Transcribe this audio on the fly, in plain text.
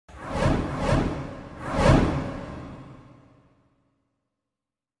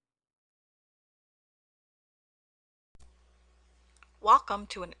Welcome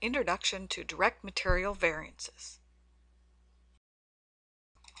to an introduction to direct material variances.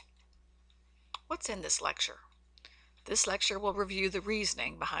 What's in this lecture? This lecture will review the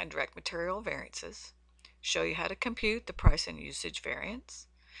reasoning behind direct material variances, show you how to compute the price and usage variance,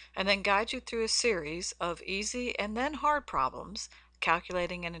 and then guide you through a series of easy and then hard problems,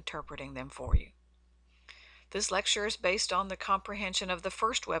 calculating and interpreting them for you. This lecture is based on the comprehension of the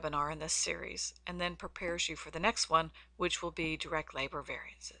first webinar in this series, and then prepares you for the next one, which will be direct labor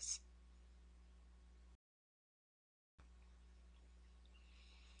variances.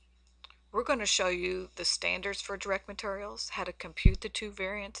 We're going to show you the standards for direct materials, how to compute the two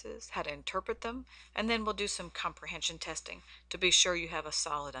variances, how to interpret them, and then we'll do some comprehension testing to be sure you have a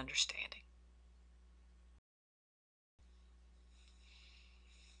solid understanding.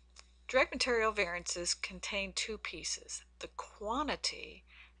 Direct material variances contain two pieces, the quantity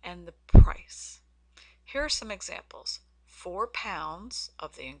and the price. Here are some examples. 4 pounds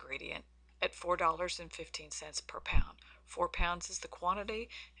of the ingredient at $4.15 per pound. 4 pounds is the quantity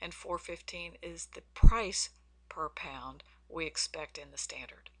and $4.15 is the price per pound we expect in the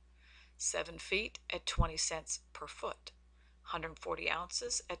standard. 7 feet at 20 cents per foot. 140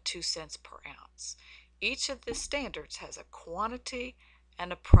 ounces at 2 cents per ounce. Each of the standards has a quantity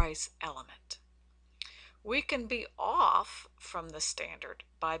and a price element. We can be off from the standard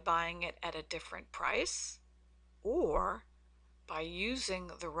by buying it at a different price, or by using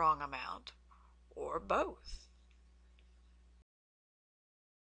the wrong amount, or both.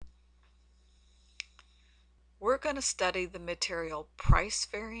 We're going to study the material price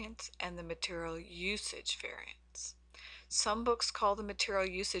variance and the material usage variance. Some books call the material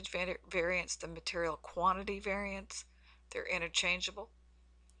usage variance the material quantity variance. They're interchangeable.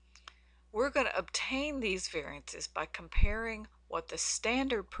 We're going to obtain these variances by comparing what the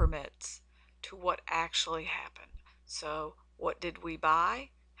standard permits to what actually happened. So what did we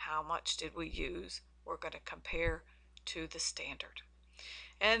buy? How much did we use? We're going to compare to the standard.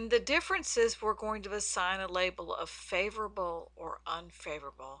 And the differences, we're going to assign a label of favorable or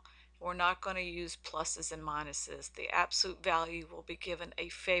unfavorable. We're not going to use pluses and minuses. The absolute value will be given a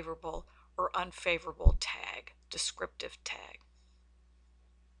favorable or unfavorable tag, descriptive tag.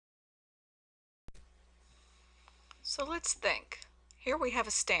 So let's think. Here we have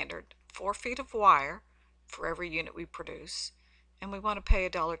a standard, 4 feet of wire for every unit we produce, and we want to pay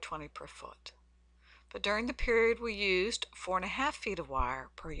 $1.20 per foot. But during the period we used 4.5 feet of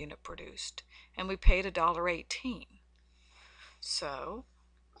wire per unit produced, and we paid $1.18. So,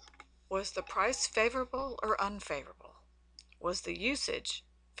 was the price favorable or unfavorable? Was the usage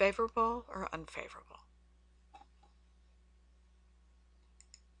favorable or unfavorable?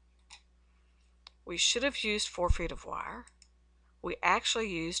 We should have used 4 feet of wire. We actually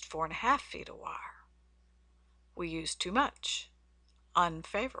used 4.5 feet of wire. We used too much.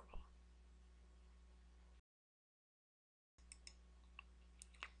 Unfavorable.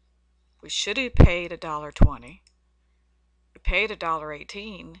 We should have paid $1.20. We paid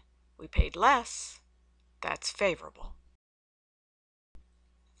 $1.18. We paid less. That's favorable.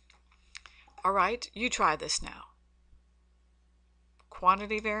 All right, you try this now.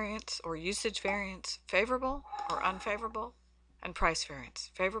 Quantity variance or usage variance, favorable or unfavorable? And price variance,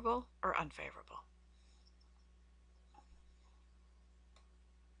 favorable or unfavorable?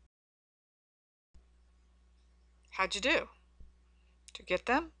 How'd you do? Did you get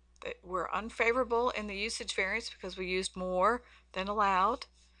them? They were unfavorable in the usage variance because we used more than allowed,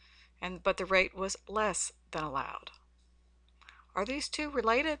 but the rate was less than allowed. Are these two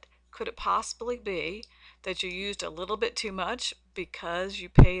related? Could it possibly be that you used a little bit too much because you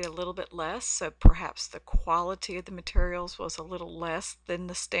paid a little bit less, so perhaps the quality of the materials was a little less than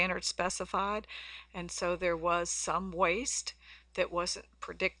the standard specified, and so there was some waste that wasn't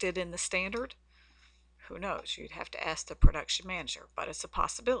predicted in the standard? Who knows? You'd have to ask the production manager, but it's a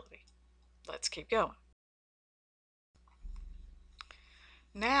possibility. Let's keep going.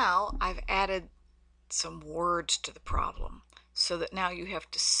 Now I've added some words to the problem, so that now you have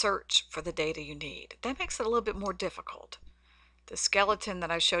to search for the data you need. That makes it a little bit more difficult. The skeleton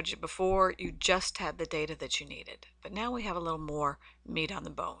that I showed you before, you just had the data that you needed. But now we have a little more meat on the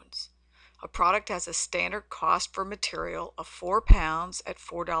bones. A product has a standard cost for material of 4 pounds at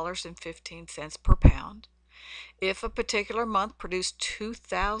 $4.15 per pound. If a particular month produced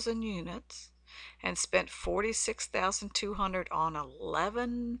 2,000 units and spent $46,200 on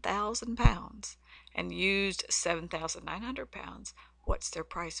 11,000 pounds, and used 7,900 pounds, what's their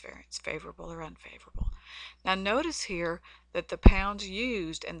price variance, favorable or unfavorable? Now notice here that the pounds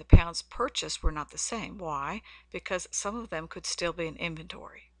used and the pounds purchased were not the same. Why? Because some of them could still be in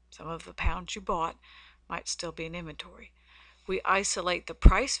inventory. Some of the pounds you bought might still be in inventory. we isolate the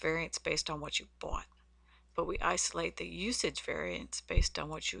price variance based on what you bought, but we isolate the usage variance based on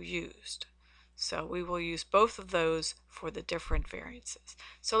what you used. So we will use both of those for the different variances.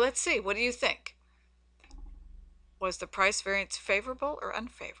 So let's see, what do you think? Was the price variance favorable or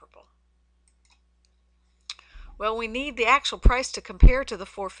unfavorable? Well, we need the actual price to compare to the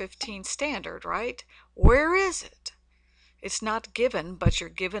 415 standard, right? Where is it? It's not given, but you're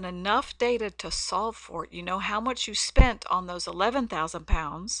given enough data to solve for it. You know how much you spent on those 11,000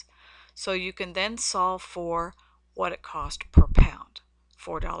 pounds, so you can then solve for what it cost per pound,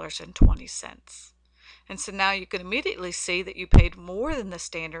 $4.20. And so now you can immediately see that you paid more than the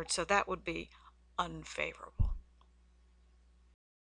standard, so that would be unfavorable.